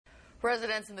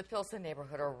Residents in the Pilsen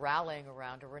neighborhood are rallying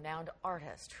around a renowned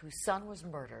artist whose son was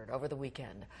murdered over the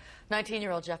weekend.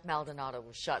 19-year-old Jeff Maldonaldo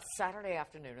was shot Saturday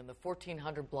afternoon in the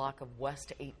 1400 block of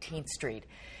West 18th Street.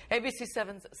 ABC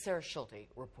 7's Sarah Schulte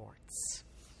reports.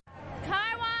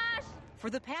 Car wash!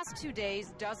 For the past 2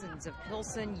 days, dozens of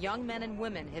Pilsen young men and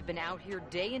women have been out here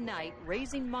day and night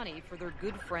raising money for their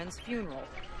good friend's funeral.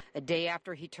 A day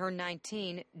after he turned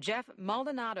 19, Jeff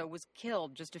Maldonaldo was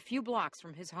killed just a few blocks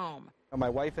from his home. My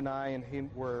wife and I and him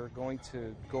were going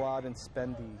to go out and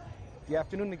spend the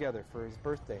afternoon together for his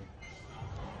birthday,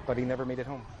 but he never made it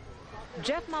home.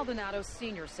 Jeff Maldonado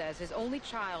Sr. says his only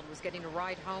child was getting a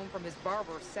ride home from his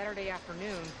barber Saturday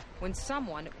afternoon when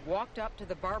someone walked up to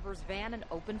the barber's van and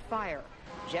opened fire.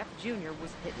 Jeff Jr.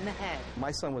 was hit in the head.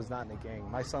 My son was not in a gang.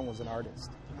 My son was an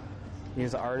artist. He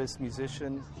was an artist,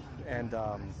 musician, and,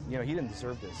 he didn't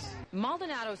deserve this.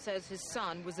 Maldonado says his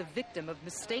son was a victim of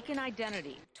mistaken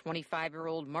identity.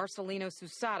 25-year-old Marcelino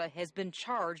Susada has been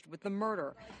charged with the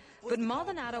murder. But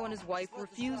Maldonado and his wife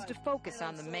refused to focus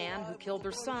on the man who killed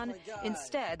their son.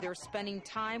 Instead, they're spending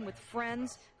time with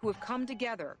friends who have come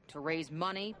together to raise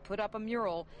money, put up a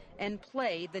mural, and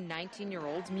play the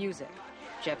 19-year-old's music.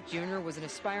 Jeff Jr. was an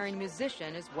aspiring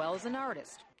musician as well as an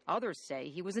artist. Others say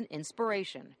he was an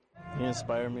inspiration. He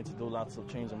inspired me to do lots of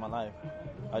change in my life.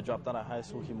 I dropped out of high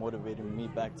school. He motivated me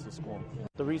back to school.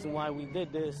 The reason why we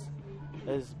did this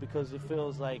is because it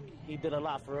feels like he did a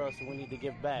lot for us and we need to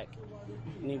give back.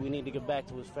 We need to give back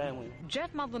to his family.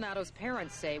 Jeff Maldonado's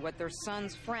parents say what their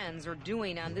son's friends are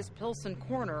doing on this Pilsen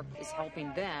corner is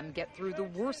helping them get through the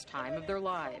worst time of their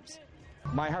lives.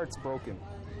 My heart's broken.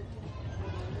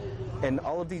 And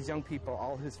all of these young people,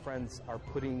 all his friends, are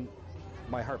putting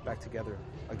my heart back together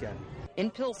again.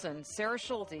 In Pilsen, Sarah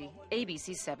Schulte,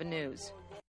 ABC 7 News.